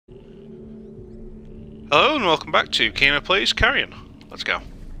Hello and welcome back to Kino-Plays Carrion. Let's go.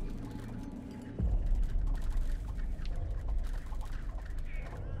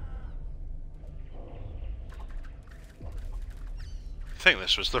 I think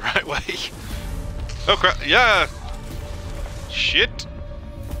this was the right way. Oh crap, yeah! Shit!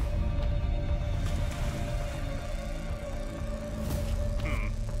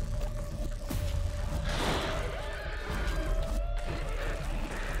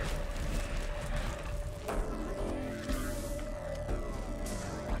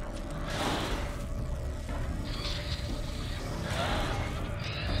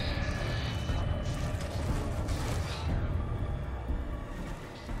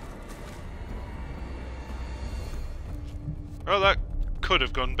 Well, that could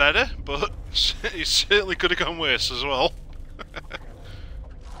have gone better, but it certainly could have gone worse as well.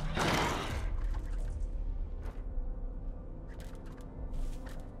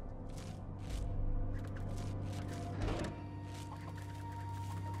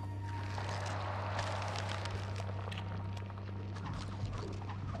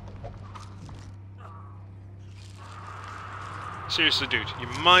 Seriously, dude, you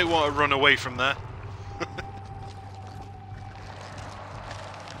might want to run away from there.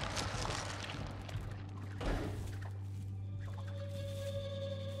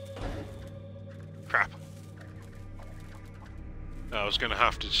 Crap. I was going to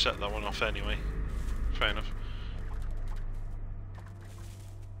have to set that one off anyway. Fair enough.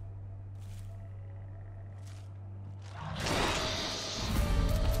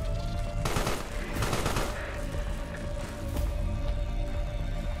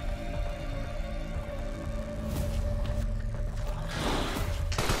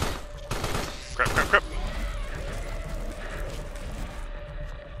 Crap, crap, crap.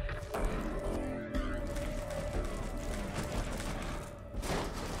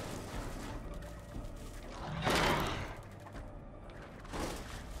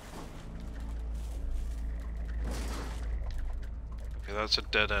 Okay, that's a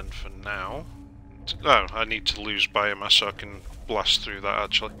dead end for now. Oh, I need to lose biomass so I can blast through that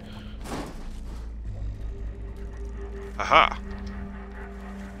actually. Aha!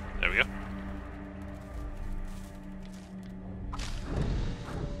 There we go.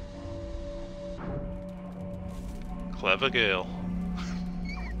 Clever girl.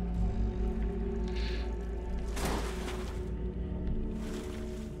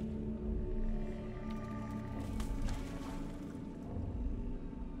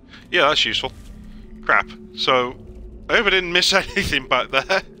 Yeah, that's useful. Crap. So, I hope I didn't miss anything back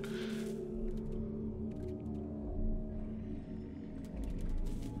there.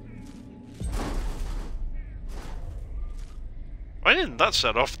 Why didn't that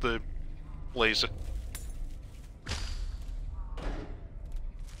set off the laser?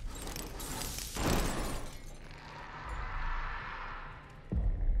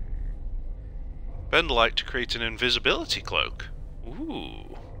 Bend light to create an invisibility cloak.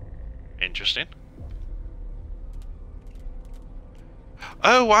 Ooh. Interesting.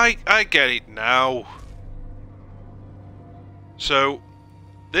 Oh, I get it now. So,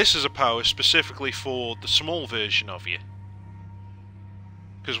 this is a power specifically for the small version of you.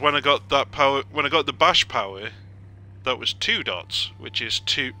 Because when I got that power, when I got the bash power, that was 2 dots, which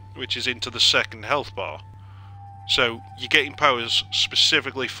is into the second health bar. So you're getting powers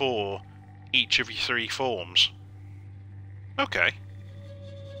specifically for each of your 3 forms. Okay.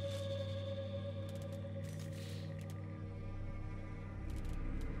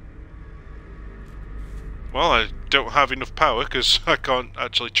 Well, I don't have enough power because I can't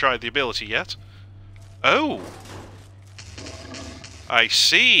actually try the ability yet. Oh! I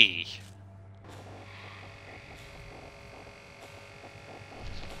see!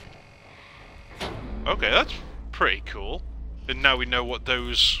 Okay, that's pretty cool. And now we know what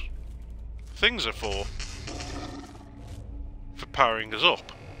those things are for powering us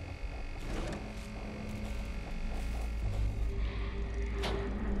up.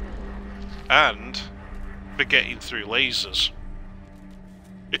 And for getting through lasers.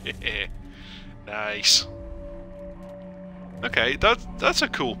 Nice. Okay, that's a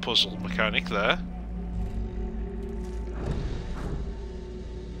cool puzzle mechanic there.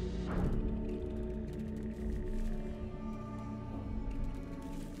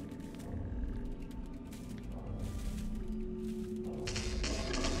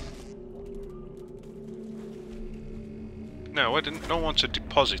 No, I don't want to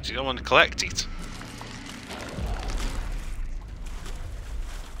deposit it, I want to collect it.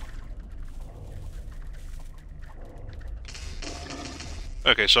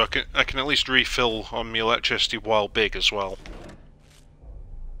 Okay, so I can at least refill on my electricity while big as well.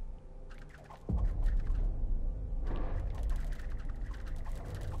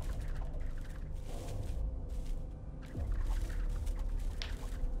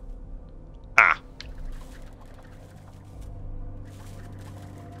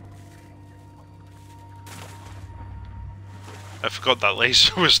 I forgot that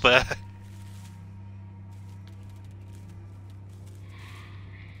laser was there.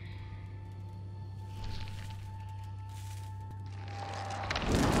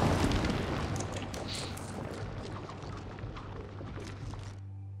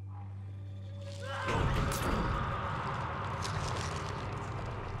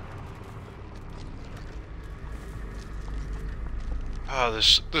 Ah,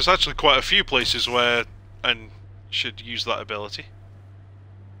 there's actually quite a few places where I should use that ability.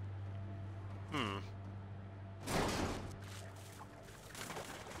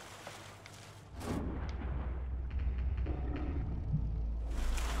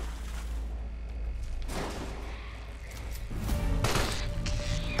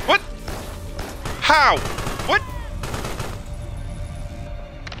 What? How? What?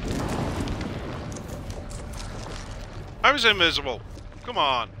 I was invisible. Come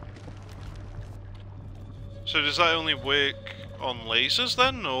on. So does that only work on lasers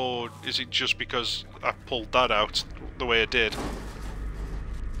then, or is it just because I pulled that out the way I did?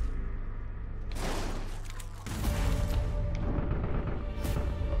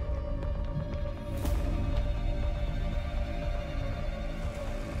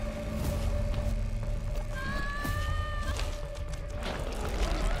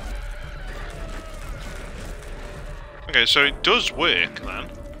 Okay, so it does work then.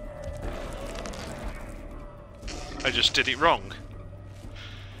 I just did it wrong.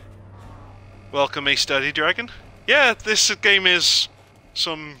 Welcome, a steady dragon. Yeah, this game is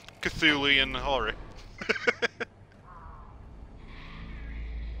some Cthulhian horror.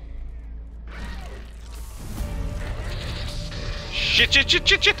 Shit, shit, shit,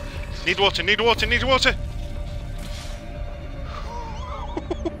 shit, shit! Need water, need water, need water!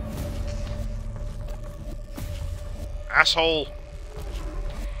 Asshole!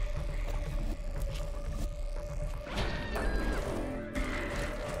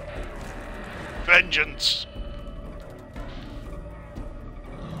 Vengeance!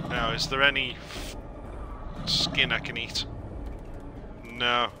 Now, is there any skin I can eat?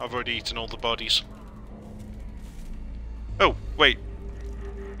 No, I've already eaten all the bodies. Oh, wait.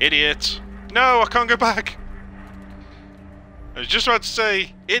 Idiot! No, I can't go back! I was just about to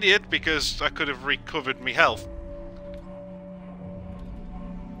say idiot because I could have recovered my health.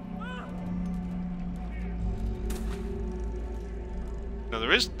 Now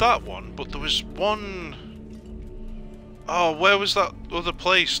there is that one, but there was one... Oh, where was that other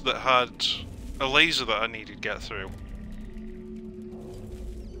place that had a laser that I needed to get through?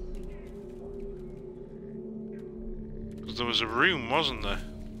 Because there was a room, wasn't there?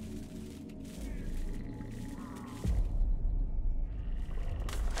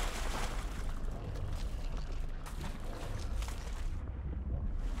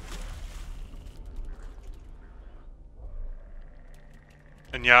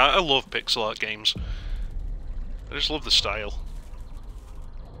 And yeah, I love pixel art games. I just love the style.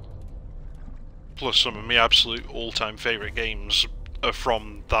 Plus some of my absolute all-time favourite games are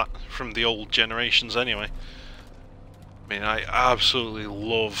from the old generations anyway. I mean, I absolutely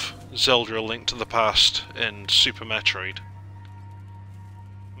love Zelda: A Link to the Past and Super Metroid.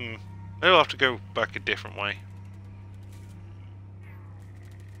 Maybe I'll have to go back a different way.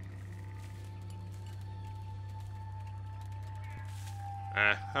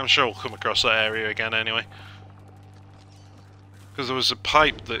 I'm sure we'll come across that area again anyway. Because there was a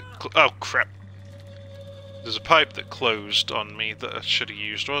pipe that... Oh, crap. There's a pipe that closed on me that I should have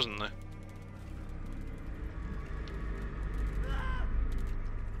used, wasn't there?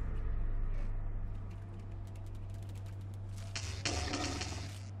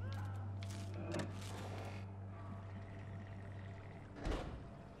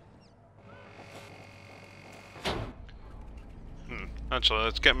 Actually,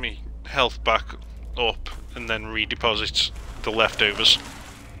 let's get me health back up and then redeposit the leftovers.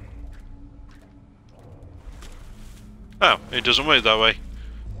 Oh, it doesn't work that way.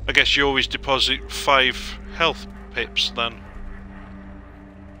 I guess you always deposit 5 health pips then.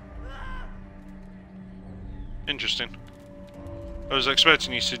 Interesting. I was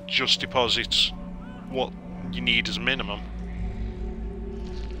expecting you to just deposit what you need as minimum.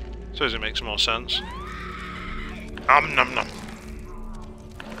 Suppose it makes more sense. Nom nom.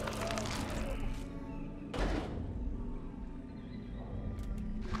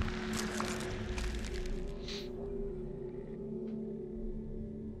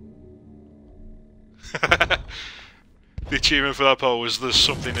 The achievement for that part was there's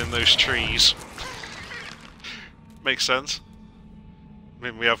something in those trees. Makes sense. I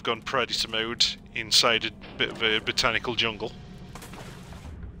mean, we have gone predator mode inside a bit of a botanical jungle.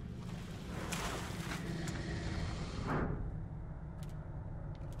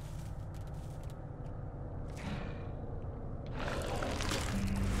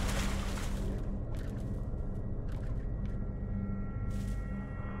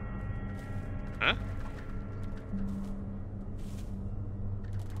 Huh?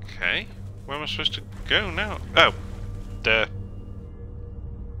 Okay. Where am I supposed to go now? Oh. Duh.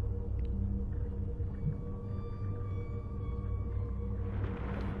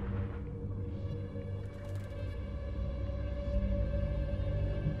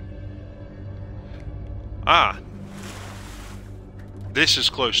 Ah. This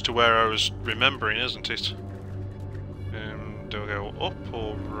is close to where I was remembering, isn't it? Do I go up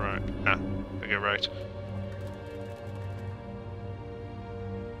or right? Ah, I go right.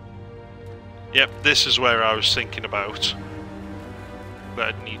 Yep, this is where I was thinking about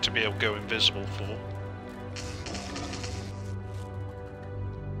that I'd need to be able to go invisible for.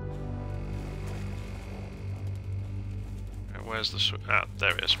 Where's the ah,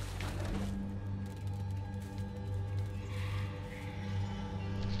 there it is.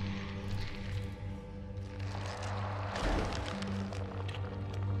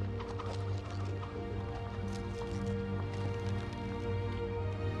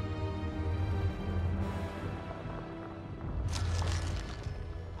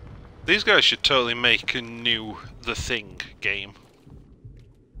 These guys should totally make a new The Thing game.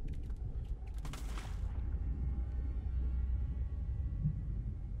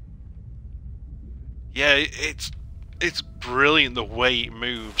 Yeah, it's brilliant the way it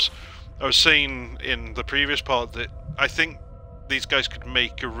moves. I was saying in the previous part that I think these guys could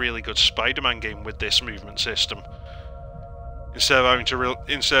make a really good Spider-Man game with this movement system. Instead of having to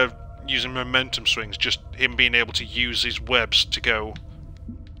instead of using momentum swings, just him being able to use his webs to go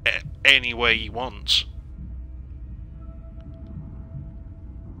any way he wants.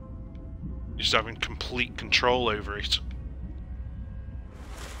 Just having complete control over it.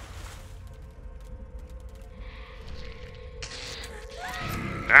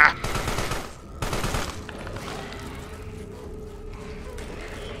 Ah!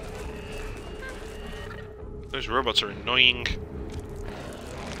 Those robots are annoying.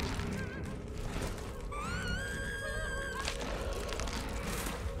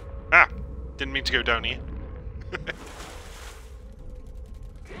 Ah! Didn't mean to go down here.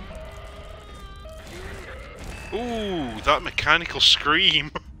 Ooh, that mechanical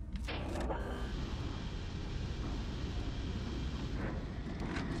scream!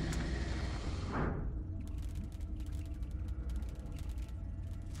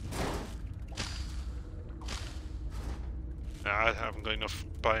 I haven't got enough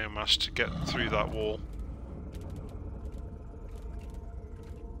biomass to get through that wall.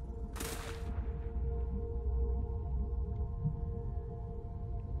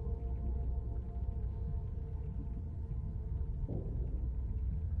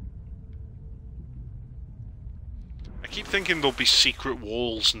 I keep thinking there'll be secret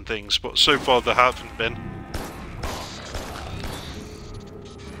walls and things, but so far there haven't been.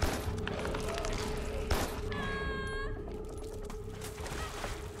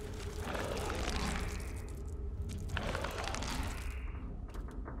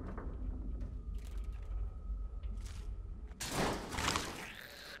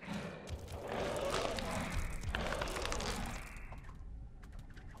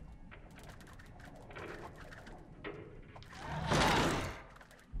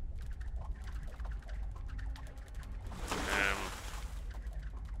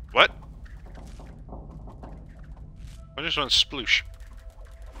 What? I just want sploosh.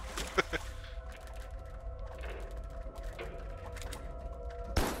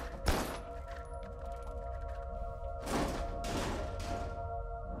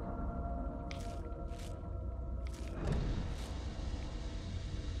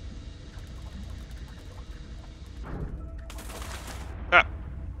 Ah!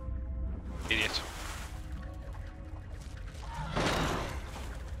 Idiot.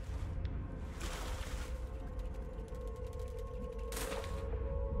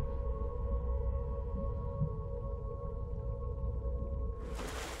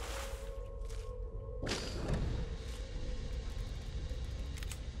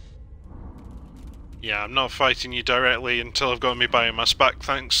 Yeah, I'm not fighting you directly until I've got my biomass back,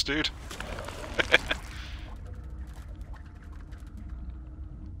 thanks, dude.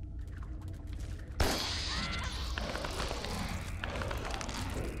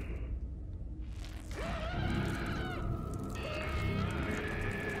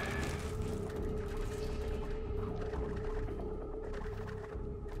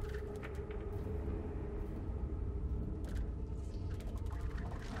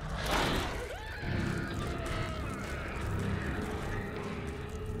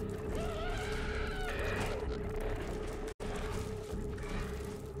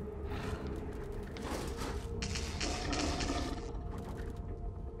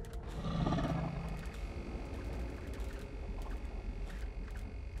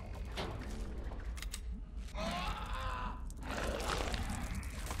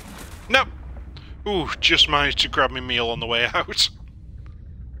 Ooh, just managed to grab me meal on the way out.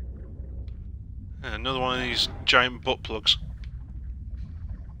 Another one of these giant butt plugs.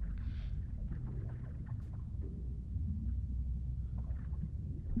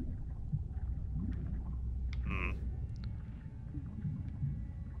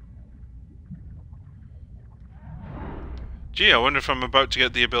 Gee, I wonder if I'm about to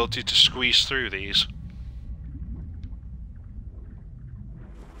get the ability to squeeze through these.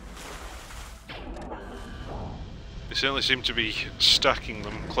 They certainly seem to be stacking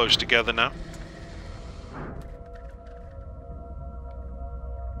them close together now.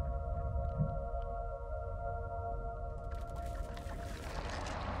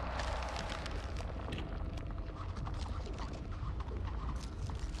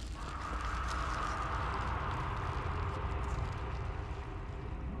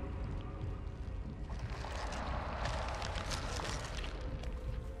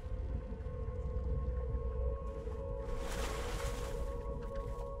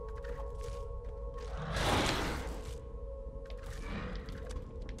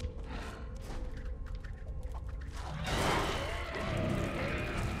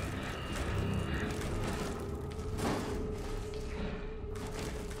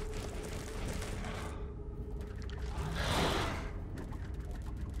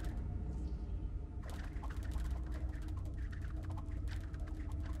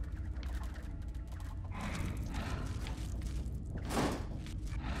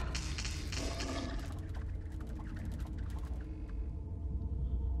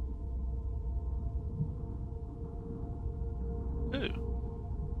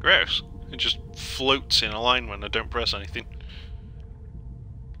 Ooh. Gross. It just floats in a line when I don't press anything.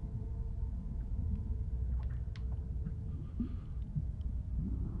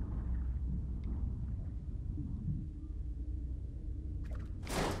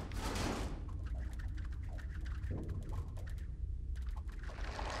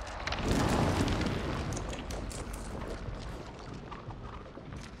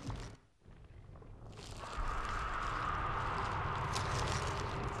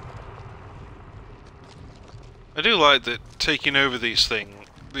 I do like that taking over these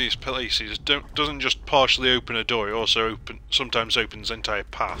places doesn't just partially open a door, it also sometimes opens entire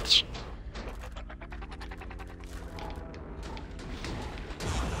paths.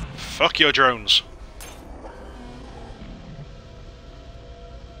 Fuck your drones.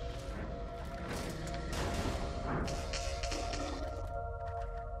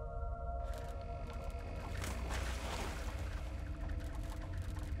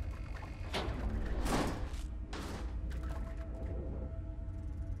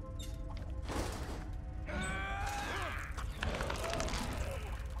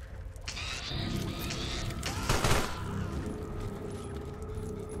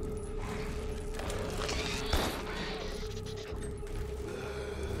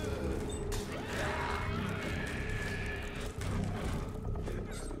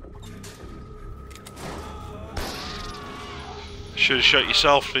 Should have shot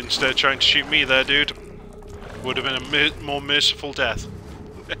yourself instead of trying to shoot me there, dude. Would have been a more merciful death.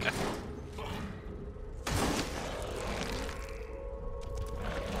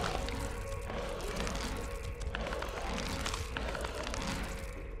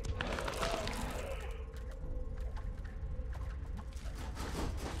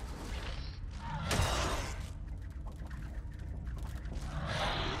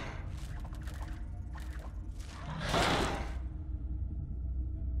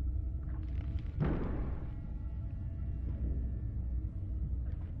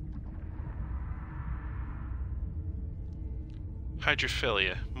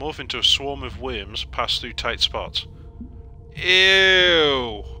 Hydrophilia. Morph into a swarm of worms, pass through tight spots.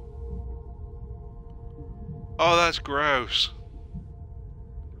 Ew! Oh, that's gross.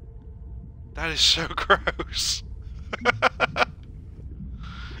 That is so gross.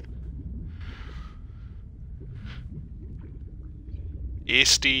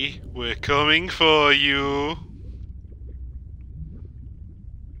 Isty, we're coming for you.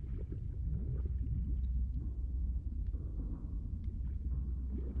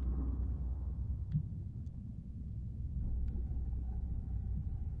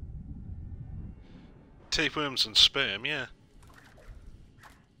 Tapeworms and sperm, yeah.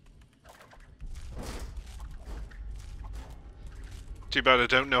 Too bad I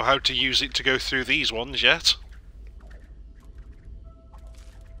don't know how to use it to go through these ones yet.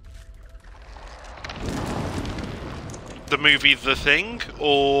 The movie The Thing,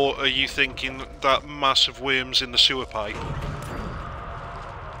 or are you thinking that mass of worms in the sewer pipe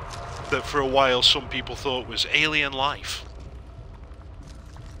that for a while some people thought was alien life?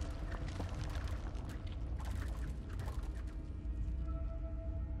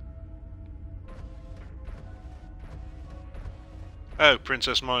 Oh,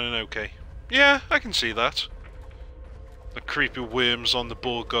 Princess Mononoke. Yeah, I can see that. The creepy worms on the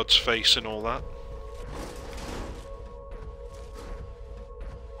boar god's face and all that.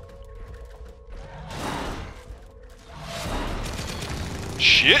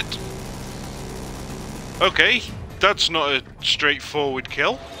 Shit! Okay, that's not a straightforward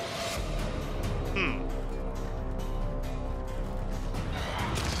kill.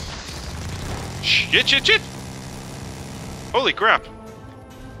 Shit, shit, shit! Holy crap!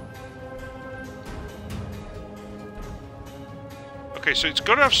 Okay, so it's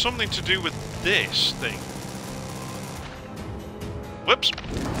got to have something to do with this thing. Whoops!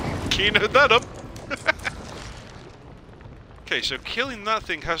 Keynote that up! Okay, so killing that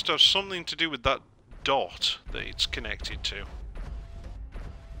thing has to have something to do with that dot that it's connected to.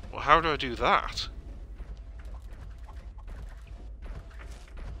 Well, how do I do that?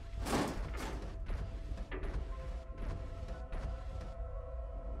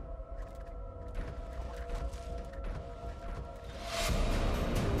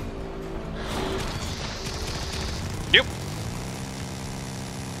 Nope.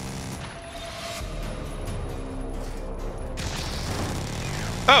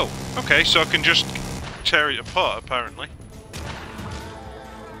 Oh, okay, so I can just tear it apart, apparently.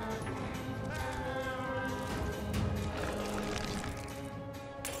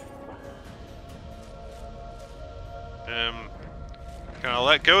 Can I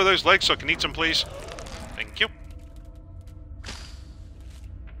let go of those legs so I can eat them, please? Thank you.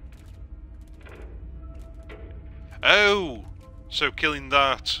 Oh! So killing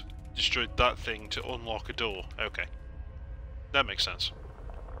that destroyed that thing to unlock a door. Okay. That makes sense.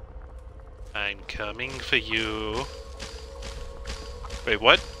 I'm coming for you. Wait,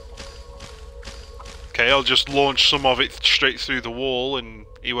 what? Okay, I'll just launch some of it straight through the wall and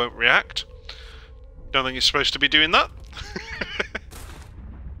he won't react. Don't think he's supposed to be doing that.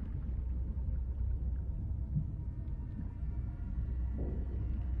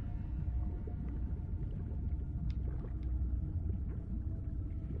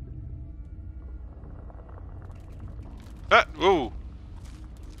 Ah, ooh.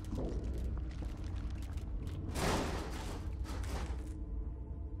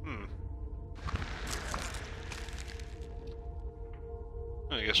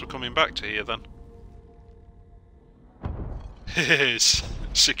 I guess we're coming back to here then.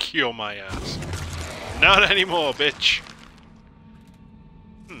 Secure my ass. Not anymore, bitch.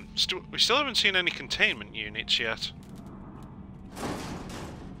 We still haven't seen any containment units yet.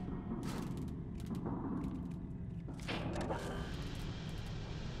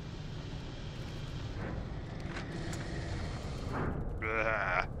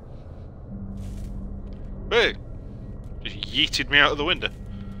 Hey! Just yeeted me out of the window.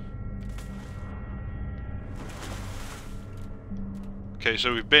 Okay,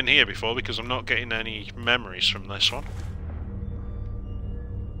 so we've been here before because I'm not getting any memories from this one.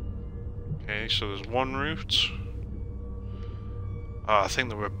 Okay, so there's one route. Oh, I think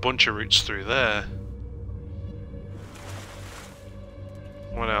there were a bunch of routes through there.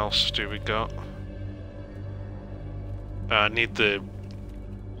 What else do we got? I need the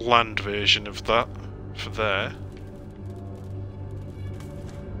land version of that for there.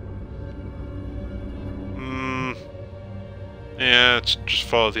 Yeah, it's just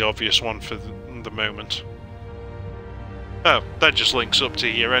follow the obvious one for the moment. Oh, that just links up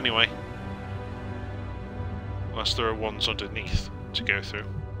to here anyway. Unless there are ones underneath to go through.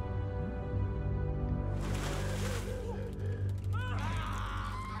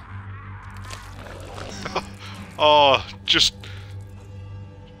 Oh, just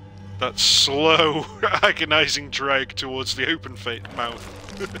that slow, agonizing drag towards the open mouth.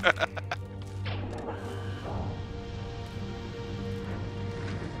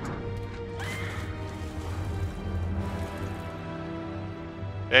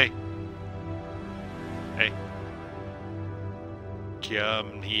 Hey. Hey.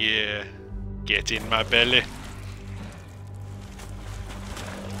 Come here. Get in my belly.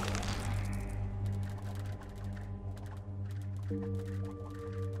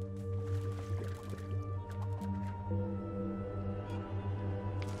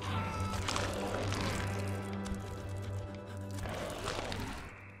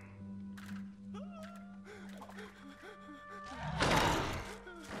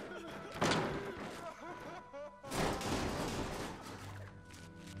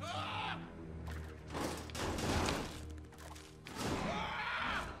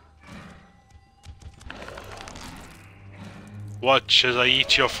 Watch as I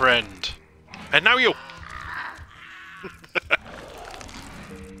eat your friend. And now you!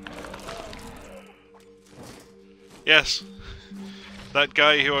 Yes. That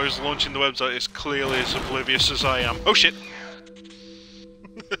guy who I was launching the website is clearly as oblivious as I am. Oh shit!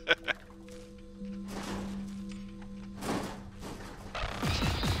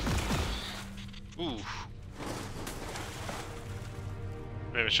 Ooh.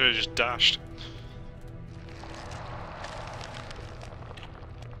 Maybe I should have just dashed.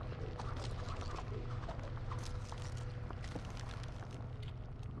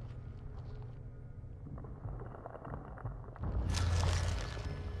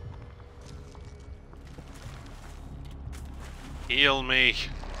 Heal me.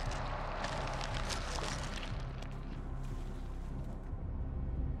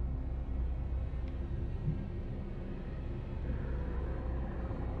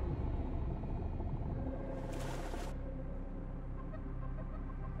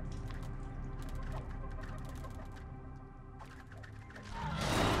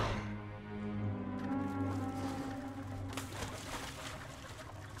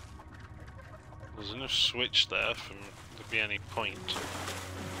 There's enough switch there for there to be any point.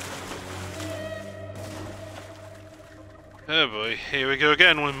 Oh boy, here we go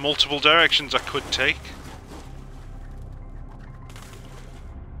again with multiple directions I could take.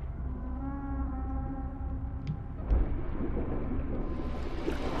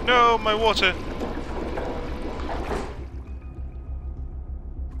 No, my water!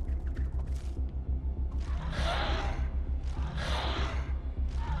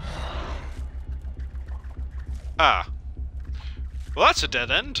 Ah. Well, that's a dead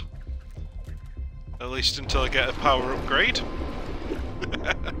end. At least until I get a power upgrade.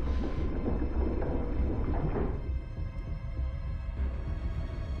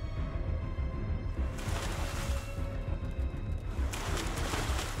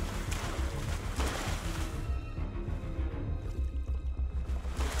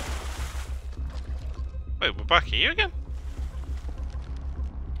 Wait, we're back here again?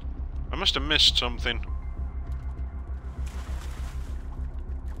 I must have missed something.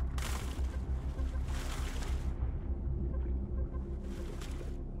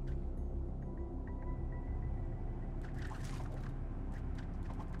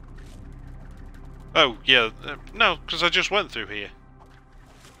 Oh, yeah, no, because I just went through here.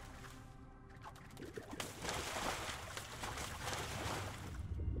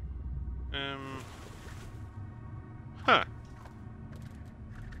 Huh.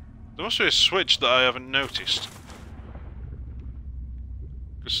 There must be a switch that I haven't noticed.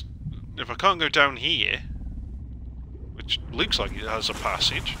 Because if I can't go down here, which looks like it has a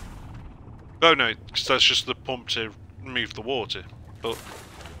passage... Oh no, because that's just the pump to move the water, but...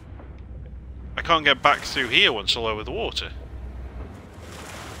 I can't get back through here once I lower the water.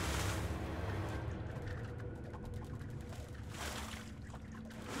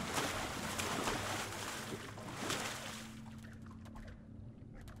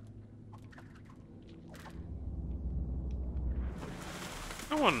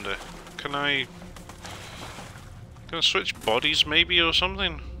 I wonder, can I switch bodies maybe or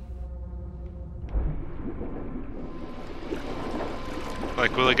something?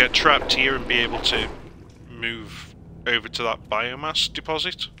 Like, will I get trapped here and be able to move over to that biomass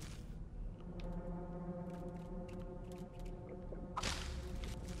deposit?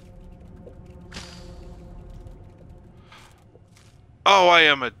 Oh, I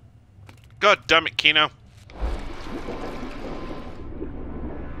am a... God damn it, Kino.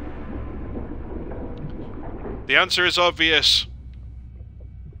 The answer is obvious.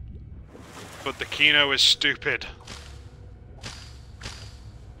 But the Kino is stupid.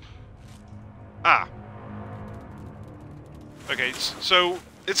 Ah. Okay, so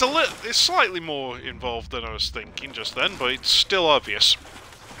it's it's slightly more involved than I was thinking just then, but it's still obvious.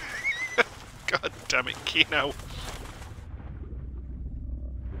 God damn it, Kino.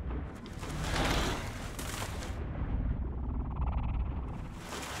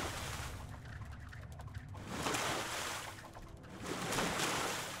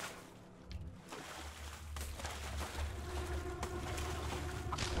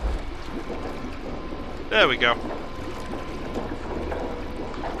 There we go.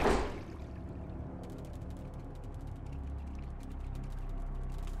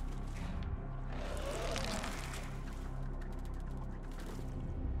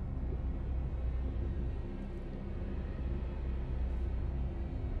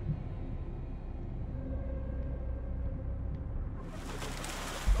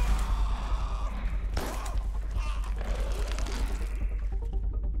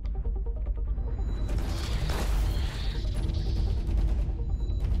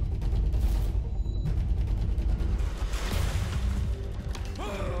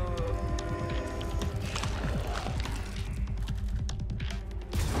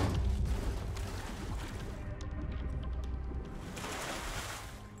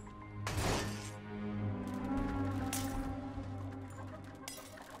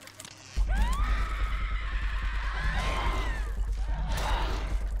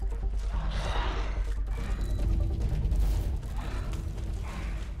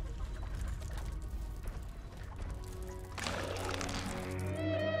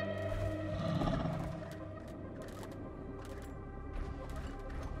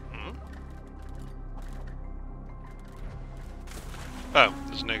 Oh,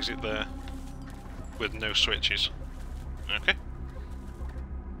 there's an exit there. With no switches. Okay.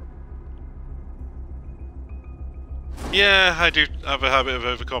 Yeah, I do have a habit of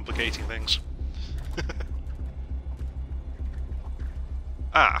overcomplicating things.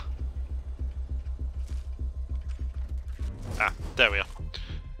 Ah. Ah, there we are.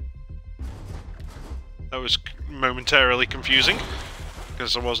 That was momentarily confusing,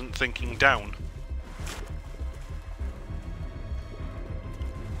 because I wasn't thinking down.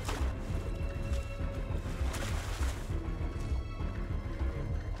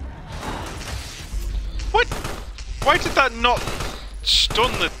 What? Why did that not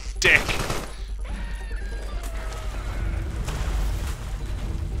stun the dick?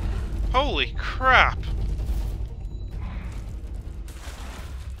 Holy crap!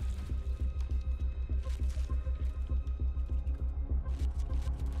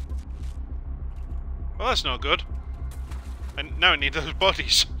 Well, that's not good. And now I need those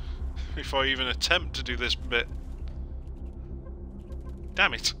bodies before I even attempt to do this bit.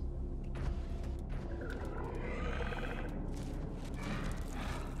 Damn it.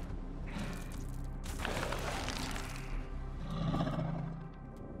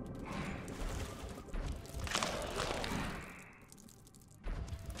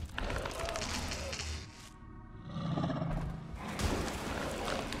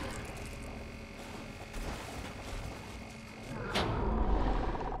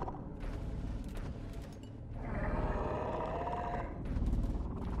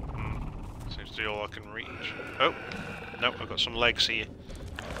 Seems to be all I can reach. Oh, nope, I've got some legs here.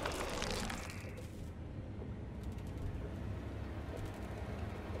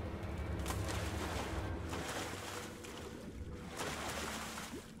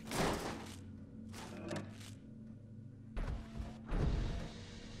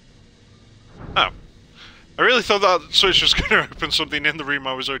 Oh. I really thought that switch was going to open something in the room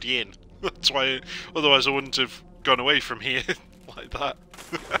I was already in. That's why, otherwise I wouldn't have gone away from here like that.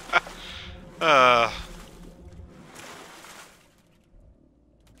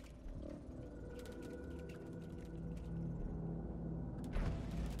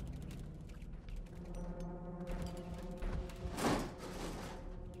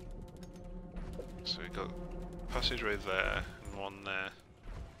 So we got passageway there and one there.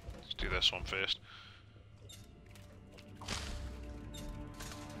 Let's do this one first.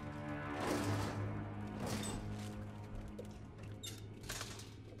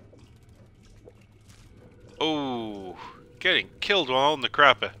 Oh, getting killed while on the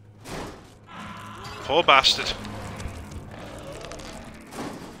crapper. Poor bastard.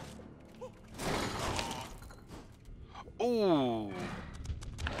 Ooh.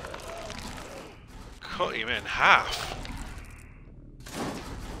 Cut him in half.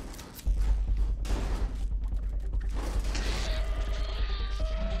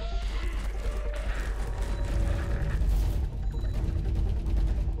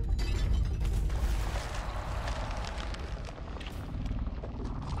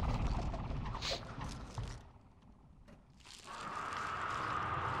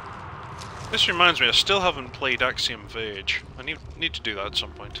 This reminds me, I still haven't played Axiom Verge. I need to do that at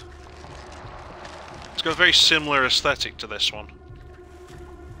some point. It's got a very similar aesthetic to this one.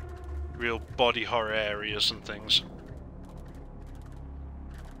 Real body horror areas and things.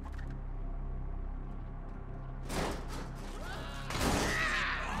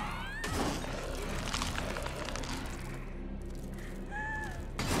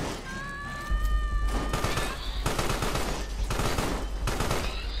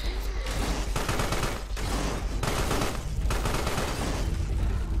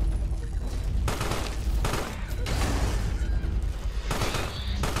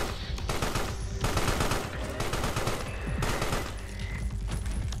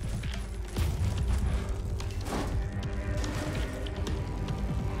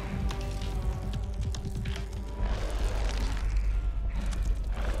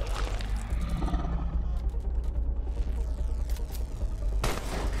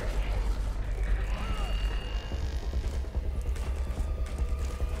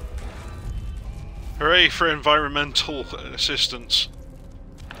 Hooray for environmental assistance.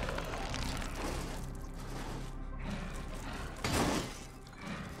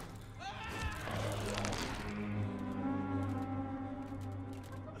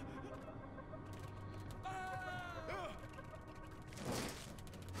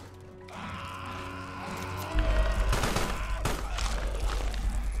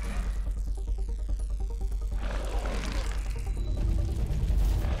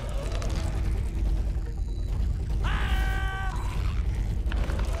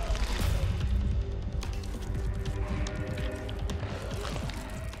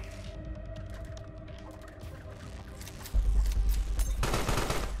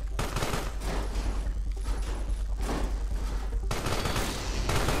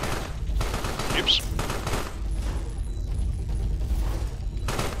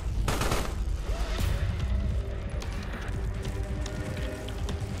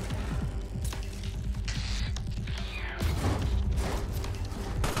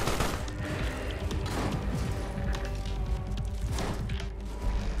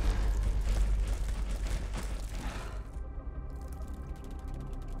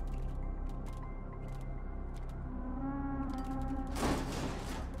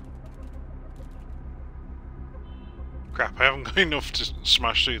 Crap, I haven't got enough to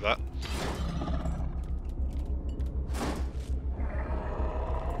smash through that.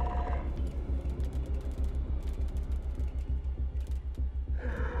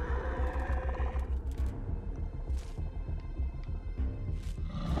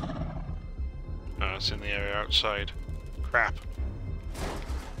 Oh, it's in the area outside. Crap.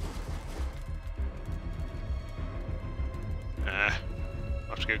 I'll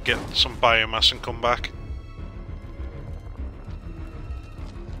have to go get some biomass and come back.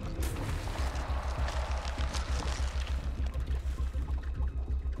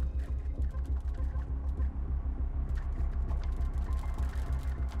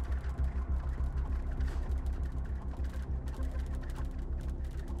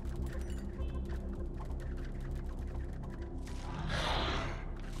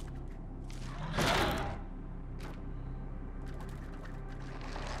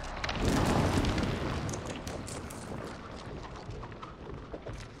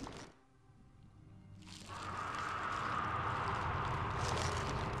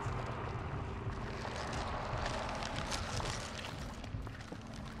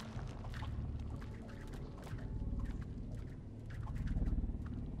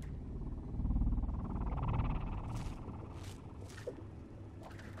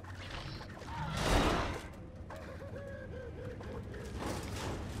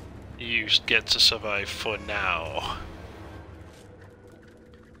 You get to survive for now.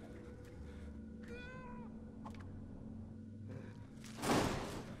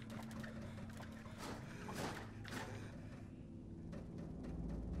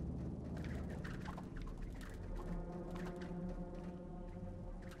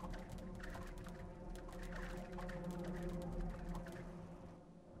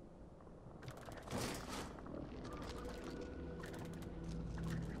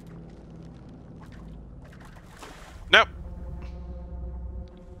 Nope.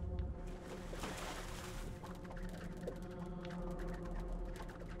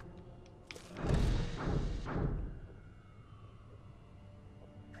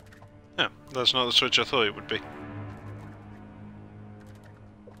 Yeah, that's not the switch I thought it would be.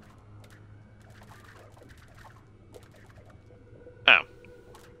 Oh.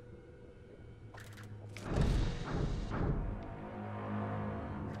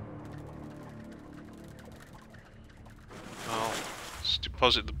 Well, let's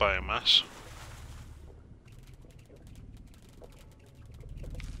deposit the biomass.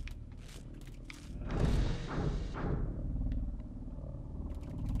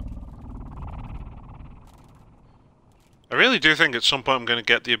 I really do think at some point I'm going to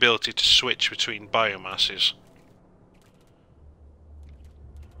get the ability to switch between biomasses.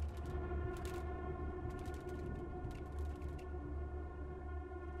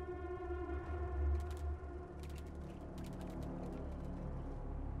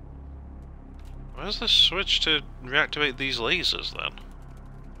 Where's the switch to reactivate these lasers then?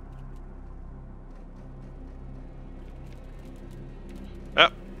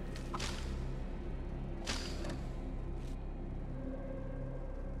 Yep.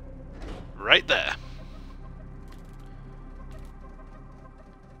 Right there.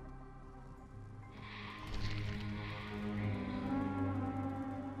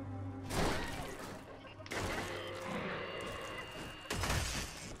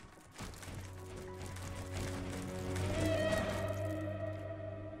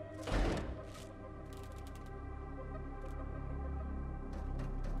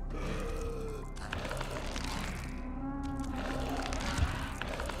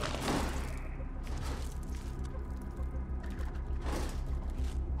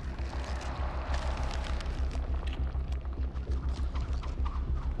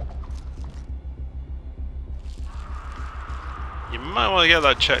 You might want to get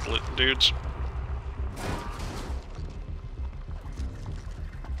that checked, dudes.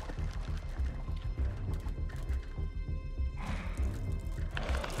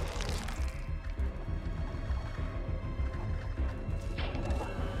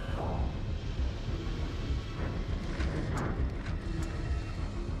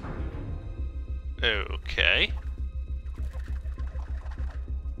 Okay.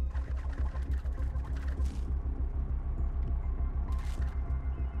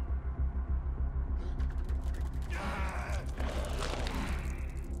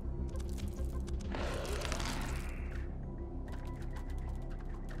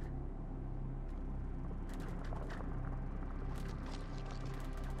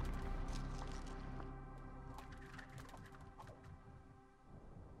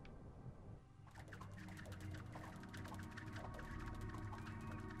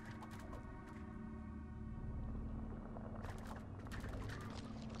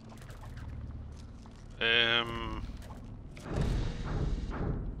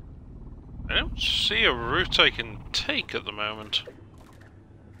 don't see a route I can take at the moment.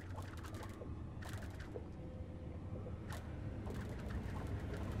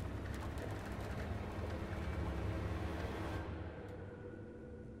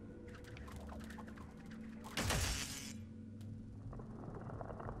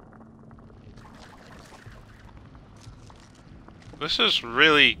 This has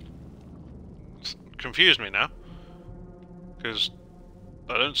really confused me now, because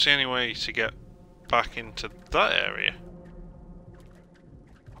I don't see any way to get back into that area.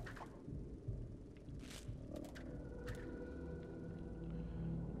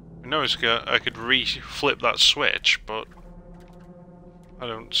 I know I could re-flip that switch, but I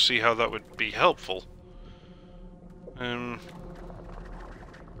don't see how that would be helpful. I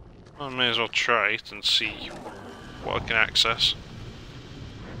may as well try it and see what I can access.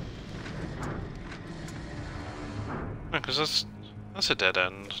 Because that's a dead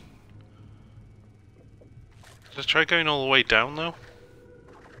end. Did I try going all the way down though?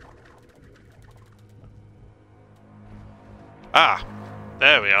 Ah!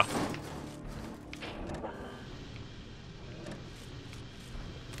 There we are.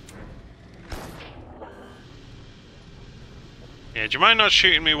 Yeah, do you mind not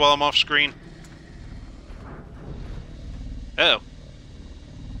shooting me while I'm off screen? Oh.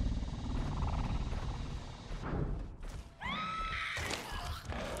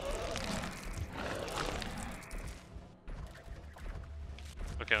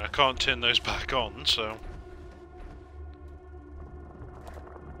 Okay, I can't turn those back on, so...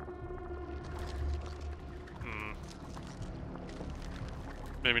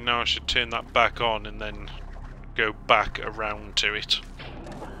 Maybe now I should turn that back on and then go back around to it.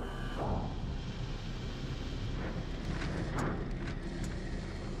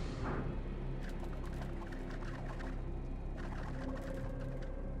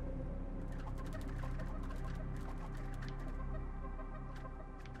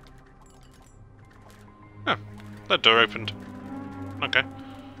 Oh, that door opened. Okay.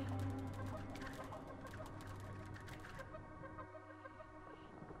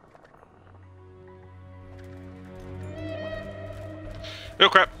 Oh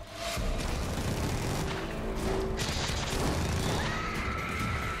crap!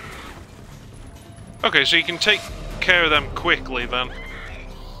 Okay, so you can take care of them quickly then.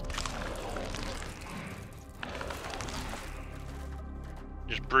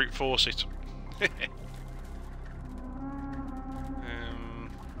 Just brute force it.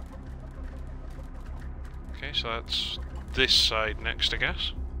 Okay, so that's this side next, I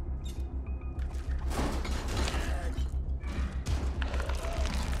guess.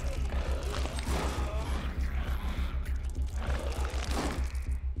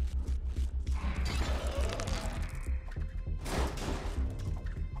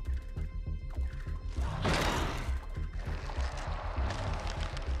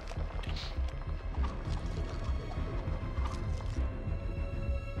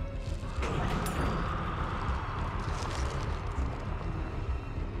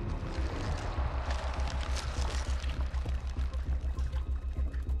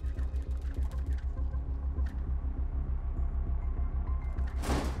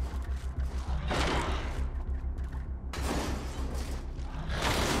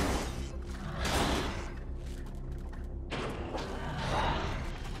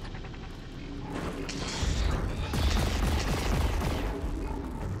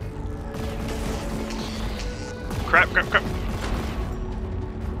 Crap, crap, crap.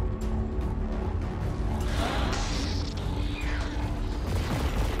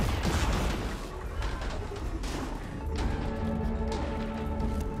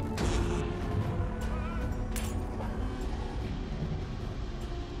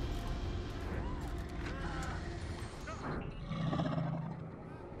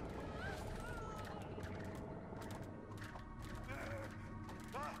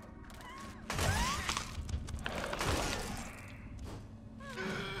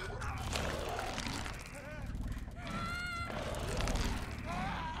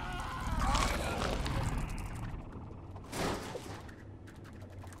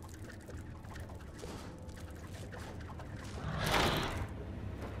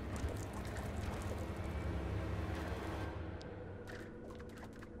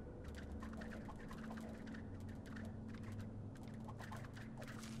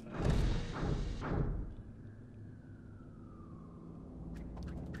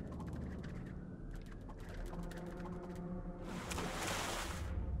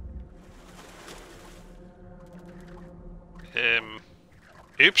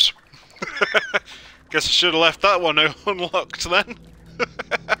 Oops. Guess I should have left that one unlocked then.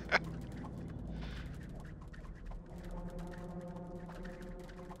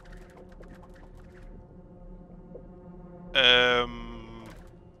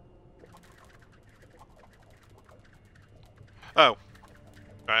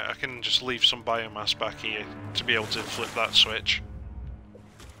 Right, I can just leave some biomass back here to be able to flip that switch.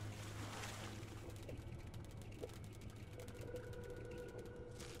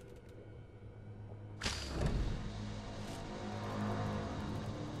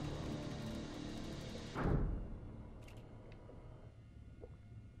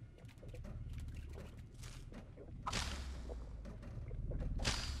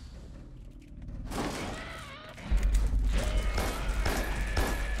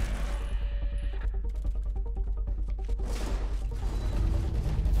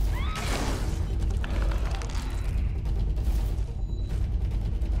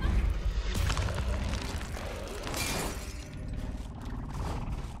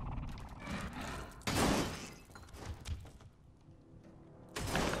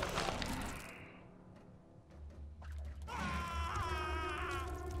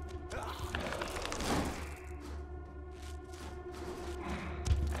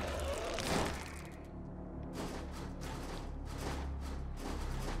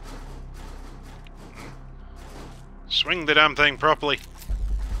 Swing the damn thing properly.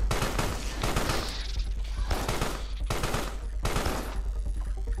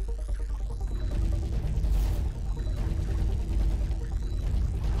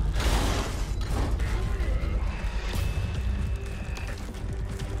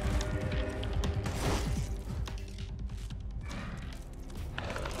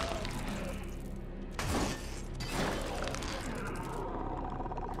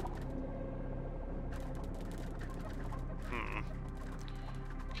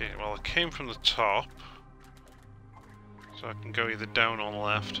 Okay, well I came from the top, so I can go either down or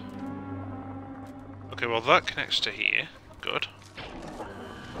left. Okay, well that connects to here. Good.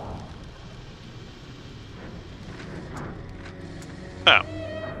 Oh.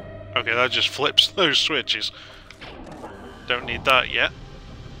 Okay, that just flips those switches. Don't need that yet.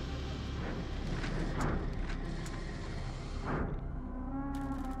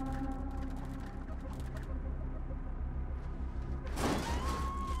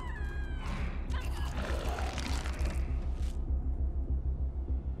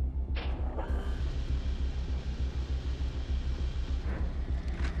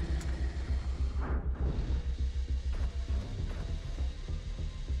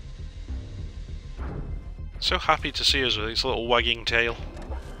 So happy to see us with its little wagging tail.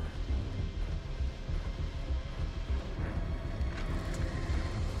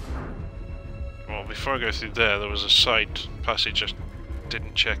 Well, before I go through there, there was a side passage I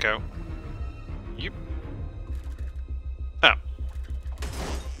didn't check out. Yep. Ah.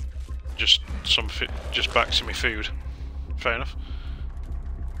 Just just back to me food. Fair enough.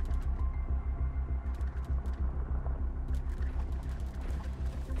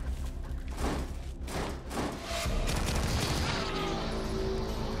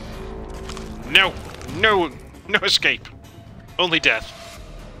 No! No! No escape! Only death.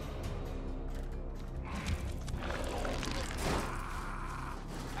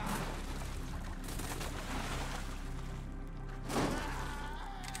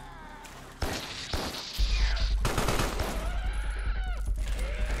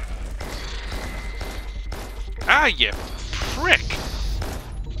 Ah, you prick!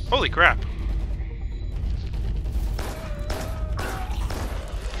 Holy crap.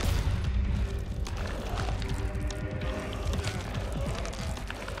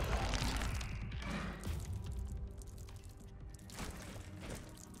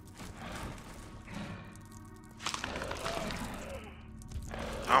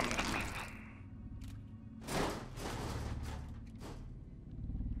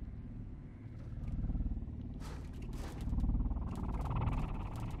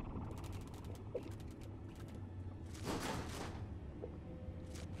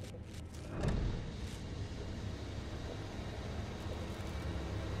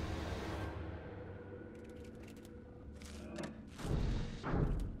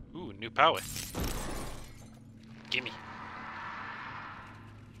 Ooh, new power. Gimme.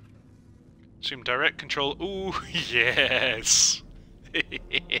 Assume direct control. Ooh, yes!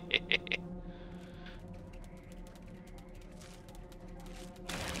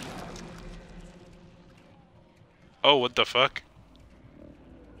 Oh, what the fuck?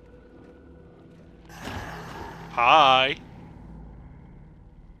 Hi!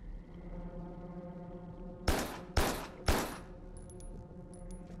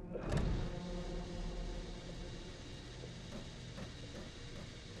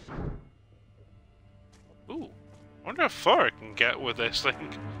 Ooh, I wonder how far I can get with this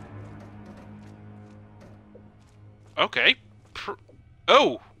thing. Okay.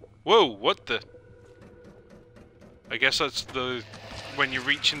 Oh! Whoa, what the... I guess that's the when you're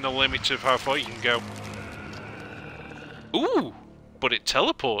reaching the limit of how far you can go. Ooh! But it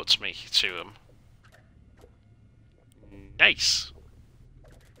teleports me to him. Nice!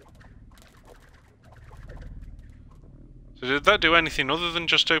 So did that do anything other than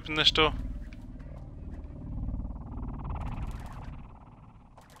just open this door?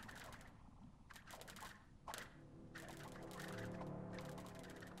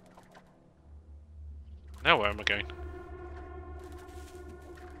 Now where am I going?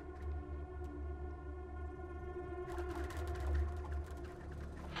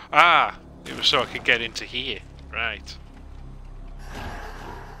 Ah! It was so I could get into here. Right.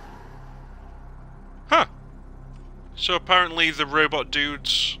 Huh! So apparently the robot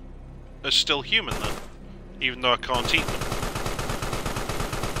dudes are still human then, even though I can't eat them.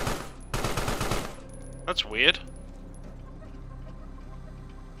 That's weird.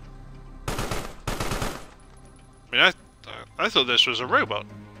 I mean, I thought this was a robot.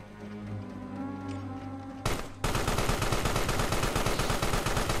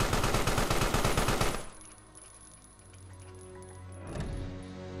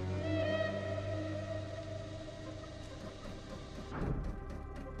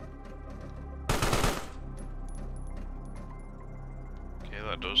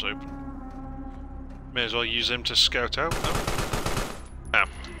 That door's open. May as well use him to scout out. No? Ah,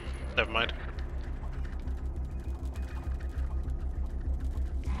 never mind.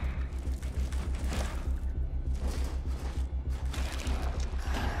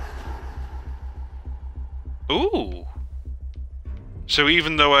 Ooh. So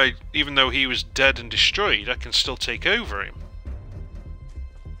even though he was dead and destroyed, I can still take over him.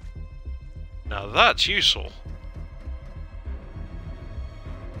 Now that's useful.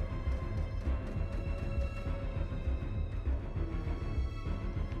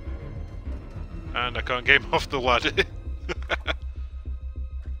 And I can't get him off the ladder. It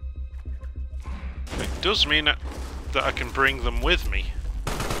does mean that I can bring them with me.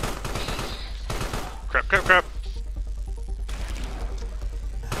 Crap, crap, crap.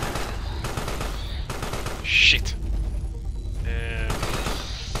 Shit.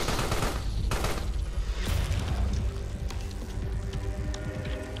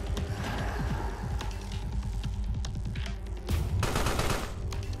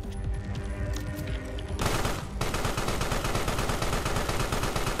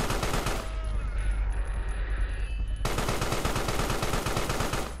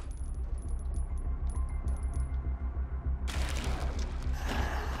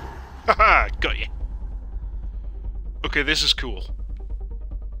 Haha, got you. Okay, this is cool.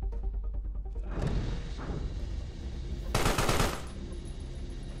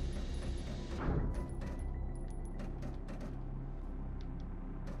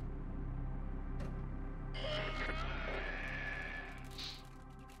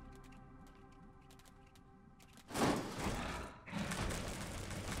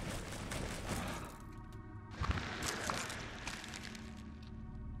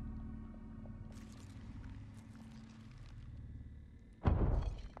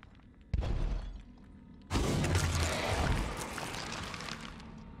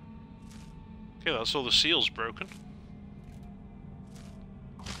 Okay, that's all the seals broken.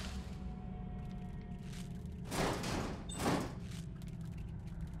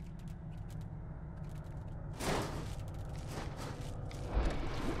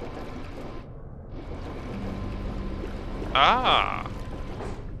 Ah!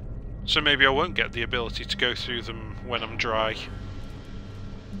 So maybe I won't get the ability to go through them when I'm dry.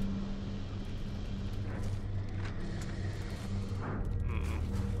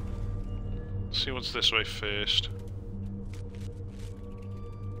 See what's this way first.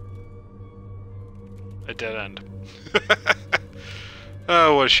 A dead end.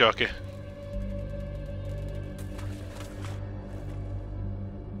 Oh, what a shocker.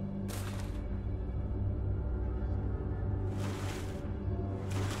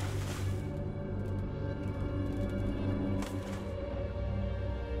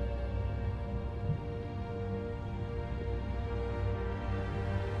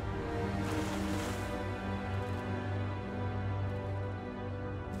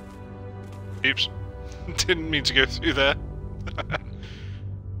 Oops. Didn't mean to go through there.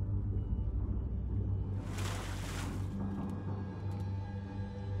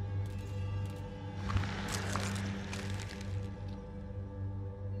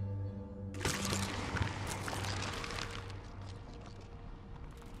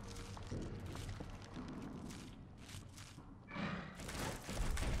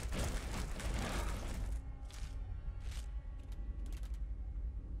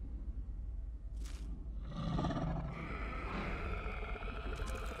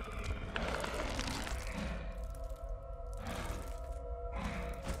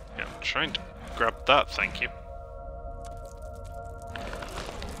 trying to grab that, thank you.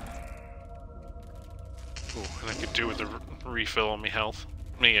 Ooh, and I could do with a refill on my health.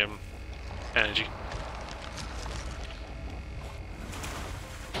 Me, energy.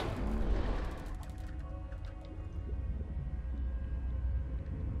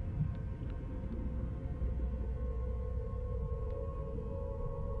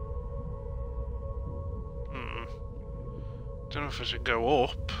 Don't know if I should go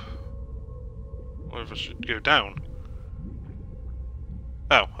up or if I should go down.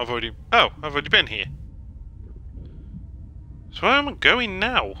 Oh, I've already been here. So where am I going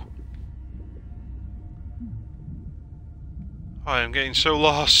now? I am getting so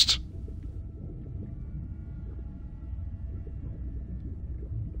lost.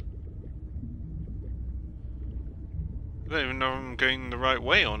 I don't even know if I'm going the right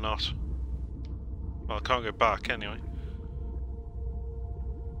way or not. Well, I can't go back anyway.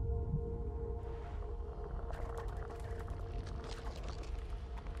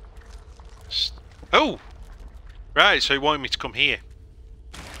 Oh! Right, so he wanted me to come here.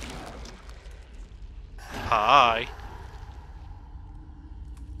 Hi.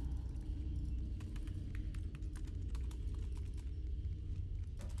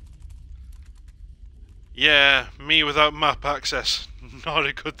 Yeah, me without map access. Not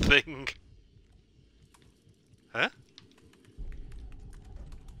a good thing. Huh?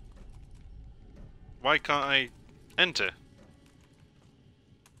 Why can't I enter?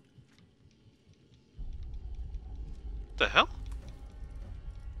 The hell?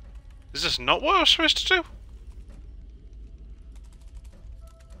 Is this not what I was supposed to do?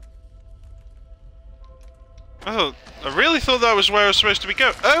 I really thought that was where I was supposed to be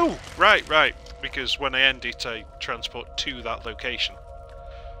going. Oh! Right. Because when I end it, I transport to that location.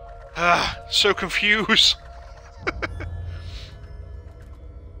 Ah, so confused.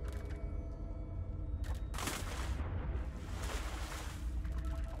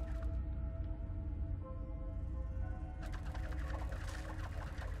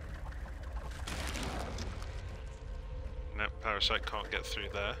 Nope, Parasite can't get through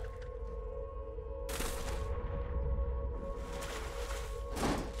there.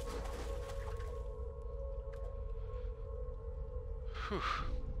 Whew.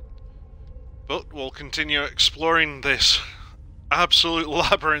 But we'll continue exploring this absolute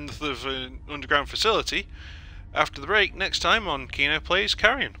labyrinth of an underground facility after the break next time on Kino-Plays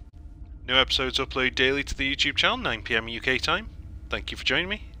Carrion. New episodes upload daily to the YouTube channel, 9 PM UK time. Thank you for joining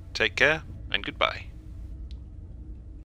me, take care, and goodbye.